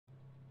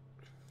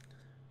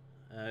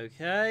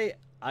Okay,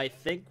 I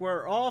think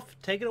we're off.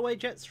 Take it away,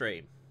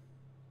 Jetstream.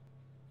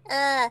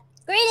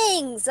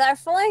 Greetings, our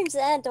forms,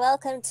 and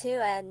welcome to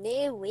a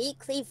new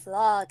weekly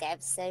vlog,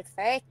 episode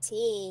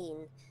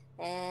 13.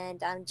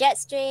 And I'm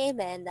Jetstream,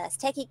 and that's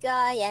Techie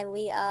Guy, and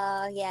we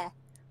are,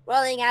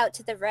 rolling out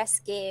to the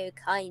rescue,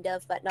 kind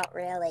of, but not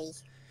really.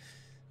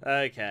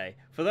 Okay,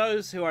 for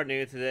those who are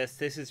new to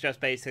this is just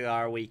basically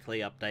our weekly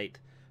update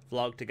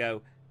vlog to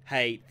go,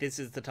 hey, this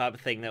is the type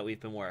of thing that we've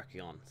been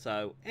working on.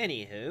 So,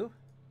 anywho,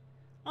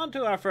 on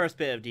to our first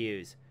bit of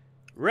news.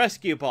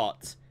 Rescue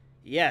Bots.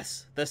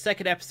 Yes, the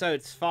second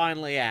episode's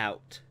finally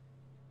out.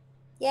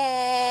 Yay!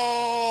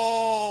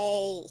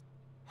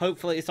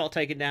 Hopefully it's not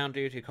taken down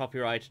due to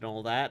copyright and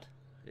all that.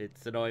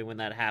 It's annoying when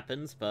that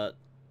happens, but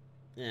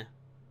yeah.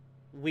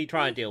 We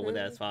try and deal with it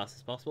as fast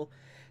as possible.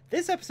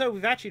 This episode,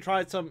 we've actually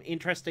tried some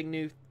interesting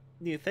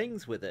new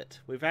things with it.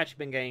 We've actually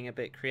been getting a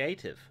bit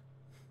creative.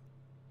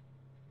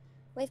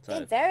 We've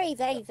been very,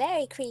 very,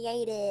 very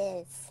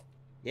creative.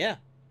 Yeah.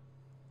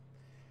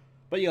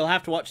 But you'll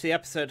have to watch the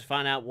episode to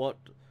find out what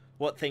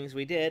things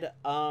we did.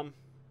 I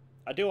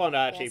do want to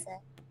actually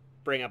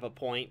bring up a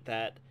point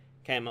that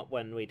came up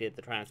when we did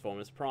the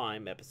Transformers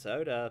Prime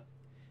episode.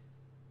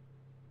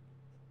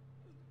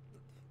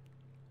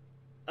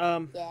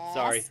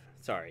 Yes.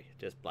 Sorry,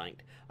 just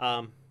blanked.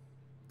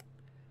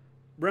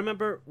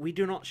 Remember, we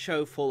do not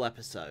show full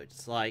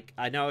episodes. Like,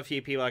 I know a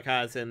few people are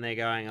kind of sitting there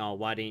going, oh,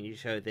 why didn't you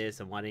show this,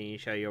 and why didn't you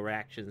show your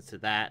reactions to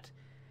that?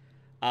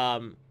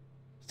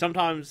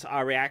 Sometimes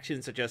our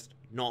reactions are just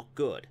not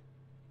good.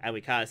 And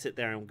we kind of sit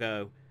there and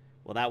go,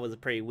 well, that was a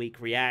pretty weak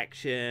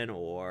reaction,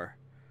 or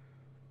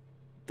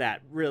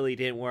that really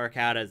didn't work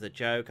out as a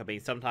joke. I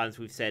mean, sometimes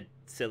we've said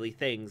silly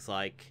things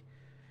like,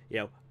 you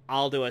know,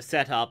 I'll do a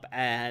setup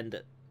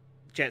and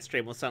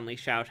Jetstream will suddenly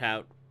shout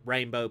out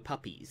rainbow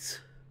puppies.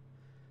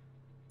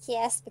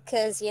 Yes,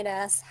 because, you know,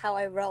 that's how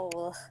I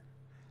roll.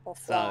 Or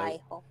fly,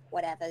 or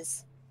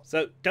whatever's.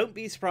 So, don't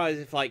be surprised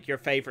if, like, your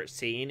favorite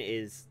scene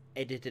is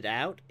edited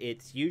out.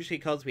 It's usually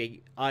because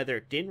we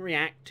either didn't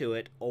react to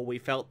it, or we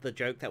felt the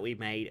joke that we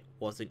made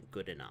wasn't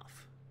good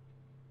enough.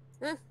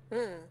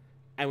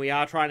 And we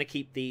are trying to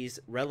keep these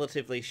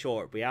relatively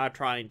short. We are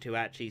trying to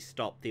actually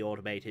stop the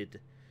automated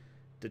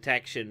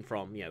detection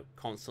from, you know,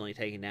 constantly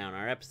taking down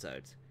our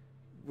episodes.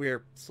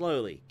 We're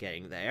slowly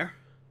getting there.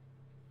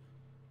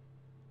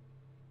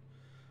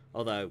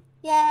 Although...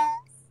 Yes.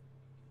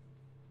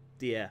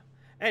 Yeah.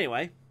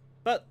 Anyway,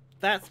 but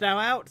that's now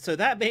out, so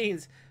that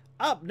means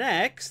up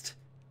next...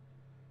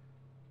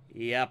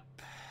 Yep.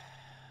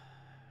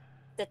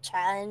 The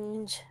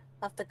challenge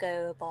of the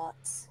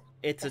GoBots.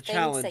 It's a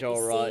challenge,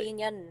 alright. See in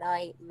your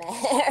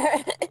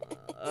nightmare.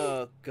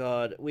 Oh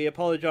god. We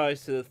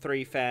apologise to the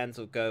 3 fans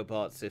of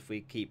GoBots if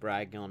we keep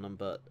ragging on them,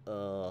 but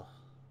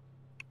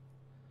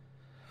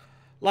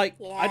like,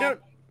 yeah. I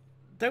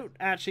don't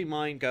actually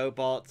mind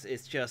GoBots,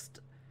 it's just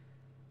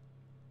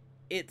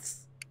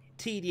it's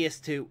tedious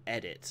to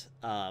edit.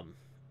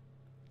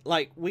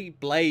 Like, we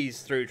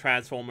blazed through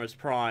Transformers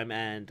Prime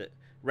and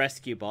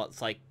Rescue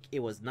Bots like it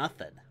was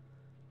nothing.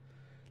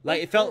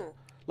 Like, it felt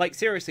like,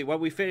 seriously,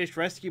 when we finished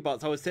Rescue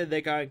Bots, I was sitting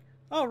there going,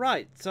 oh,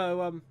 right,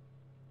 so,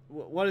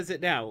 what is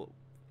it now?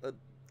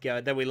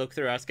 Then we look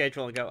through our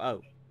schedule and go,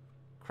 oh,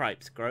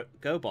 cripes,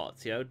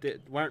 GoBots, you know,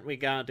 weren't we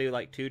gonna do,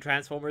 like, 2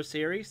 Transformers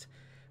series?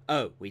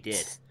 Oh, we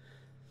did.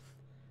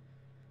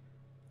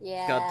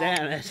 Yeah. God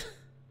damn it.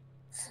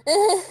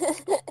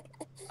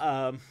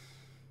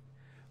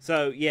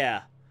 So,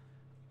 yeah.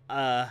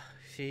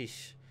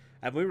 Sheesh.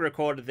 And we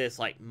recorded this,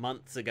 like,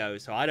 months ago,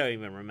 so I don't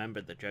even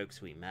remember the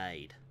jokes we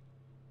made.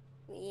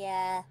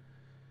 Yeah.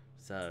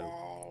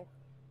 So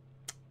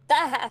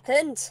that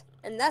happened,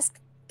 and that's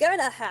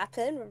gonna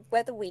happen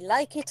whether we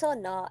like it or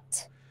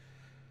not.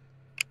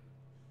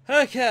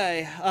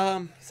 Okay,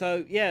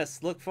 so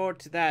yes, look forward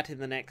to that in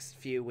the next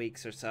few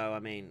weeks or so. I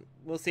mean,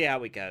 we'll see how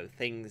we go.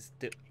 Things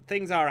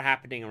are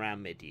happening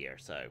around mid-year,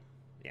 so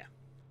yeah.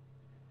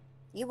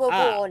 You were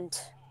warned.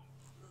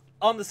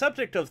 On the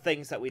subject of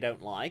things that we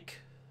don't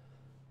like,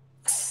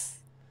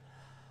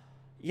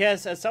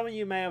 yes, as some of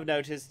you may have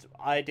noticed,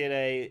 I did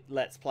a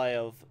Let's Play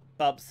of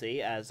Bubsy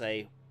as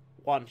a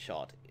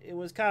one-shot. It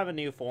was kind of a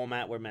new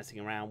format we're messing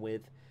around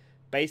with.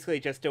 Basically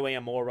just doing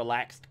a more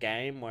relaxed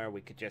game where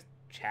we could just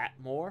chat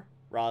more,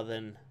 rather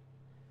than...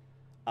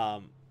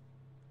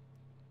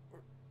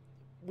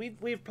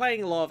 We're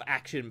playing a lot of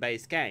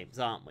action-based games,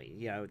 aren't we?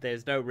 You know,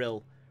 there's no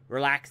real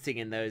relaxing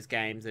in those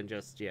games and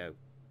just, you know,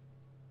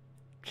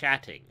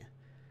 chatting.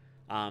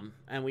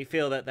 And we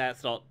feel that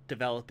that's not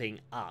developing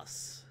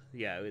us.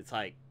 You know, it's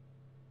like,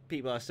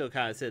 people are still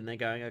kind of sitting there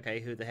going, okay,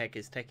 who the heck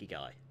is Techie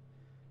Guy?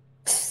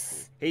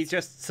 He's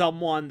just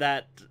someone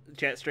that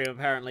Jetstream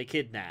apparently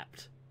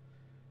kidnapped.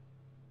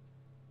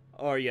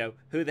 Or, you know,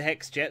 who the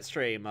heck's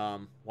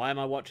Jetstream? Why am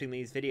I watching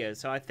these videos?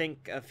 So I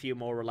think a few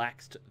more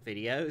relaxed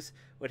videos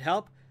would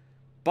help.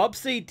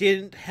 Bubsy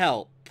didn't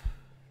help.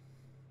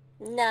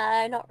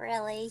 No, not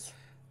really.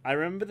 I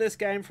remember this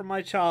game from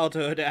my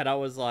childhood, and I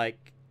was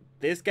like,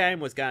 this game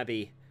was going to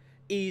be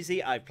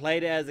easy. I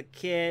played it as a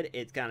kid.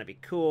 It's gonna be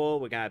cool.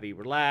 We're gonna be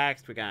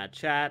relaxed. We're gonna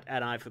chat.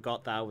 And I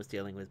forgot that I was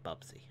dealing with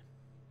Bubsy.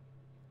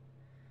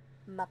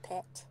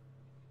 Muppet.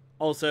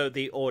 Also,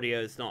 the audio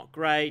is not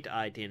great.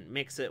 I didn't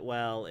mix it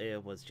well.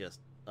 It was just,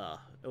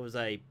 it was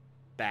a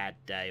bad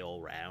day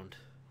all round.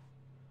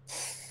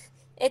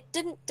 It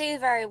didn't do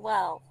very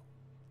well.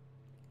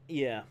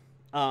 Yeah.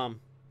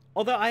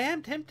 Although I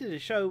am tempted to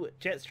show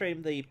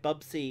Jetstream the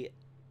Bubsy,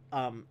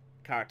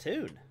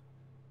 cartoon.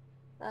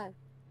 Oh.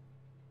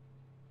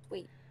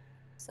 Sweet.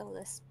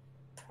 Solus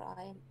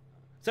Prime.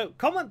 So,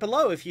 comment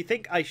below if you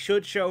think I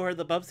should show her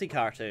the Bubsy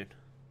cartoon.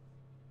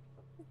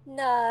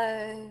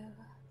 No.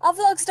 Our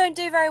vlogs don't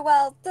do very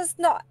well. There's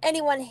not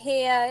anyone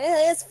here.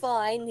 It's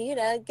fine. You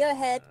know, go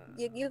ahead.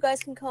 You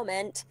guys can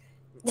comment.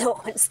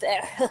 No one's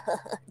there.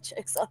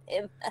 Joke's on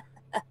him.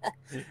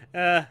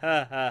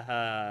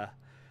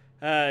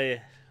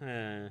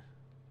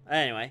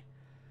 Anyway.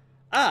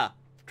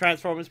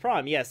 Transformers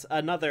Prime. Yes,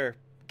 another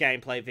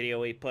gameplay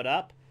video we put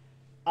up.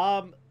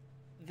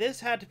 This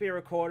had to be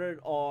recorded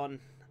on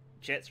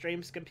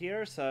Jetstream's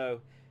computer,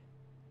 so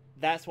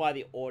that's why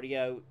the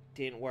audio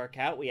didn't work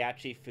out. We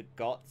actually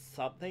forgot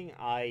something.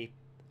 I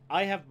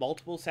have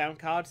multiple sound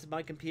cards in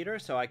my computer,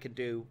 so I can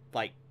do,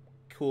 like,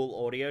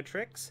 cool audio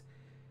tricks,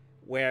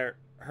 where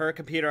her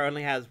computer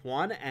only has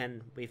one,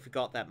 and we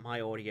forgot that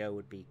my audio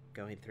would be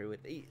going through with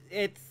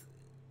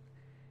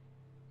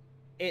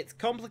it's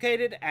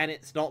complicated, and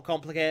it's not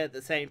complicated at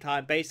the same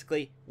time.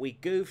 Basically, we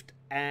goofed,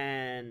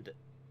 and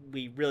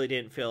we really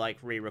didn't feel like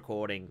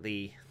re-recording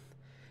the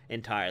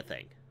entire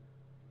thing.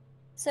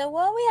 So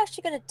what are we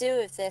actually going to do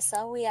with this?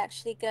 Are we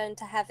actually going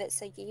to have it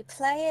so you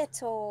play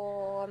it,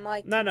 or am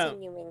I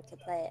continuing to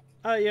play it?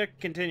 Oh, you're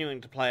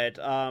continuing to play it.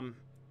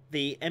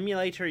 The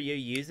emulator you're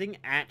using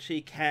actually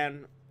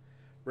can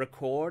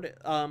record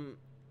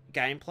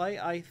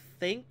gameplay, I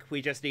think.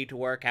 We just need to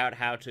work out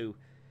how to,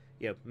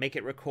 make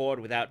it record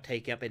without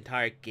taking up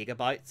entire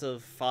gigabytes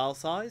of file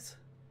size.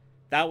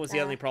 That was the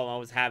only problem I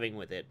was having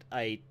with it.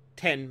 A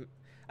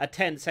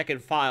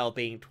 10-second file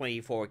being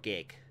 24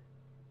 gig.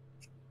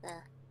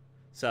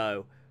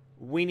 So,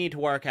 we need to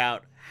work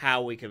out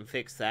how we can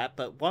fix that,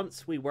 but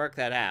once we work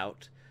that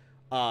out,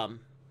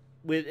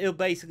 it'll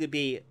basically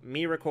be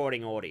me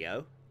recording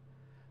audio,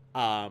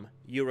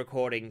 you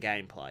recording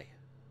gameplay.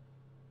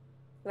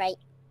 Right.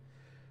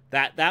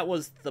 That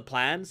was the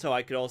plan, so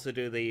I could also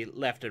do the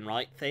left and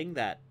right thing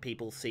that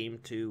people seem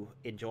to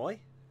enjoy.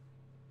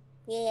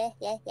 Yeah.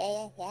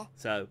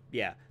 So,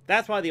 yeah,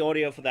 that's why the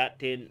audio for that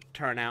didn't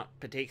turn out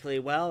particularly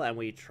well, and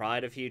we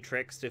tried a few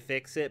tricks to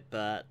fix it,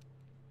 but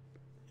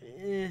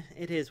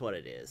it is what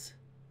it is.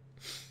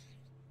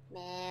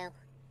 No.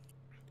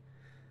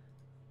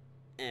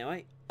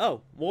 Anyway,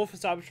 War for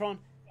Cybertron.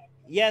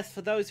 Yes,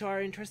 for those who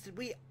are interested,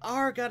 we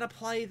are gonna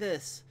play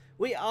this.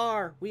 We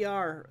are.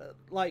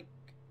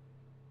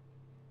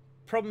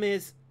 Problem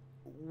is,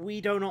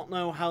 we do not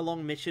know how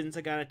long missions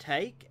are gonna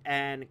take,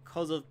 and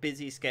because of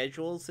busy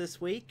schedules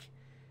this week,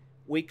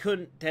 we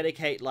couldn't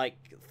dedicate,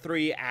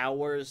 3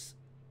 hours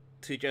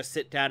to just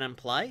sit down and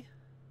play.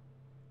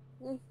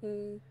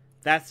 Mm-hmm.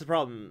 That's the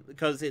problem,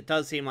 because it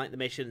does seem like the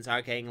missions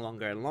are getting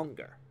longer and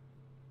longer.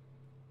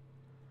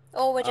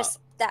 Or we're just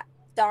that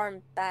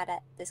darn bad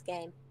at this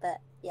game, but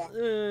yeah.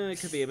 It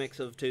could be a mix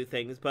of two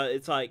things, but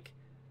it's like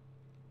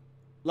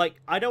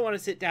I don't want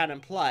to sit down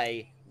and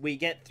play. We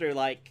get through,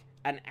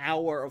 an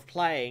hour of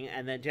playing,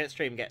 and then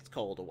Jetstream gets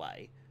called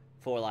away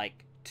for,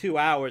 2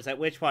 hours, at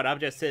which point I'm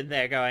just sitting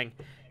there going,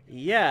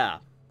 yeah,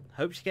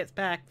 hope she gets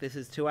back. This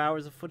is 2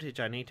 hours of footage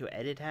I need to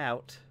edit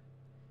out.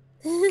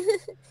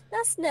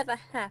 That's never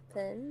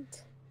happened.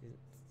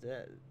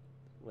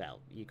 Well,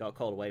 you got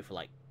called away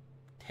for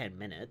 10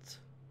 minutes.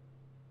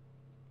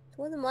 It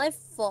wasn't my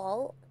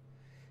fault.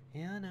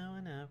 Yeah, I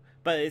know.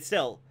 But it's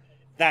still,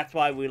 that's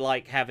why we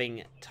like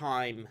having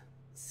time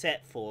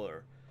set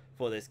for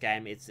this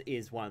game. It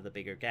is one of the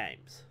bigger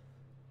games.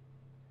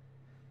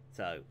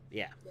 So,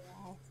 yeah.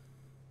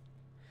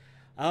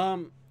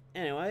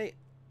 Anyway,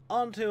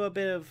 on to a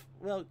bit of,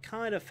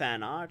 kind of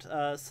fan art.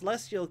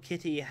 Celestial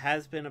Kitty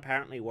has been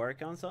apparently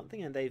working on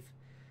something, and they've...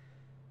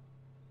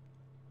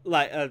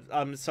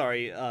 I'm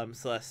sorry,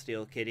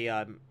 Celestial Kitty,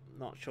 I'm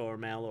not sure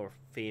male or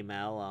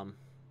female.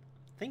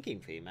 Thinking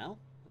female.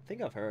 I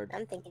think I've heard.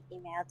 I'm thinking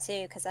female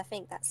too, because I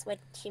think that's when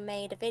she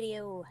made a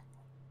video.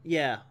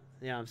 Yeah,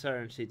 I'm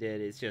certain she did.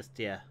 It's just,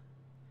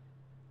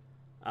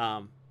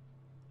 not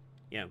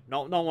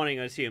wanting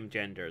to assume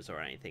genders or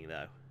anything,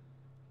 though.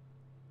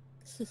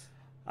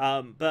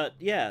 But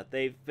yeah,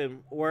 they've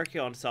been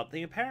working on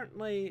something.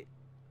 Apparently,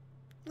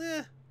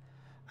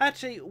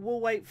 actually,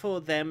 we'll wait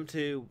for them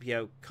to,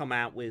 come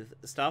out with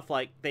stuff.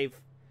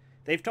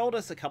 They've told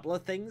us a couple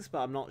of things, but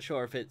I'm not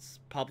sure if it's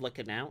public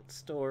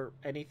announced or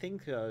anything,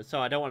 so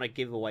I don't want to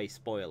give away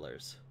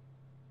spoilers.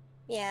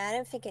 Yeah, I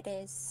don't think it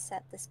is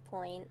at this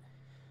point.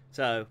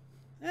 So,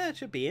 it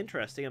should be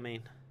interesting. I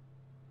mean,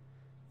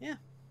 yeah.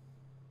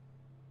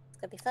 It's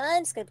gonna be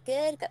fun, it's gonna be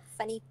good, got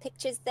funny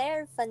pictures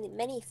there,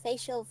 many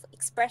facial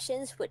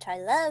expressions, which I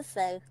love,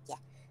 so yeah,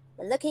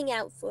 we're looking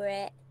out for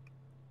it.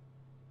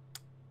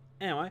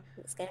 Anyway,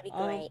 It's gonna be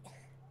great.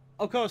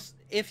 of course,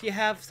 if you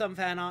have some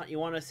fan art you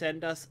want to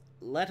send us,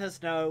 let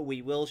us know.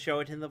 We will show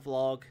it in the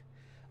vlog.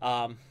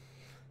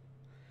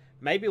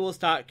 Maybe we'll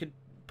start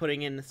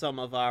putting in some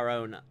of our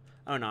own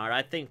art.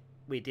 I think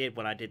we did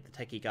when I did the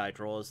Techie Guy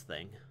Draws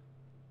thing.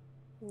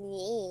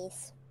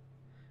 Yes.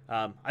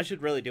 I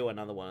should really do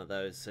another one of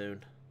those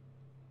soon.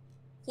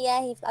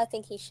 Yeah, I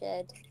think he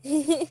should.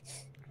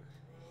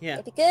 Yeah.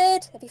 It'd be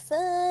good. It'd be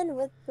fun.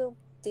 We'll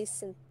do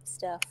some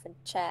stuff and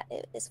chat.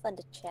 It's fun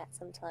to chat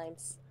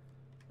sometimes.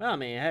 Well, I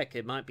mean, heck,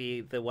 it might be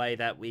the way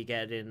that we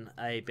get in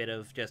a bit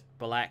of just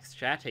relaxed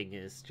chatting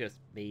is just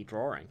me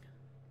drawing.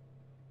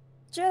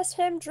 Just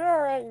him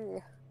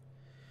drawing.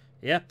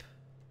 Yep.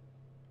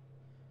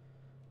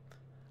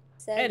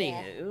 So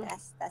Anywho, yeah,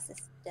 that's the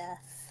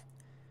stuff.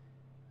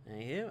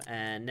 Anywho,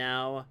 and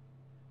now,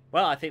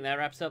 well, I think that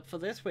wraps up for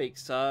this week.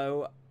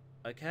 So,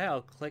 okay,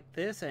 I'll click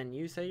this, and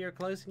you say your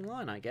closing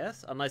line, I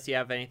guess, unless you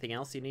have anything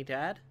else you need to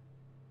add.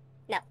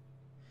 No.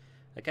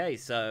 Okay,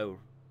 so,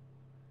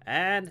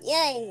 and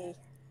yay!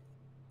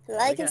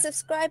 Like and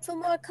subscribe for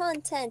more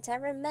content.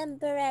 And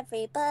remember,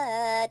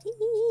 everybody,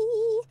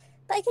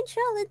 by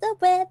controlling the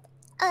web,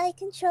 I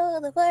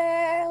control the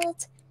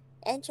world.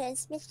 And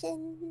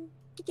transmission.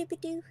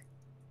 Do-do-do-do.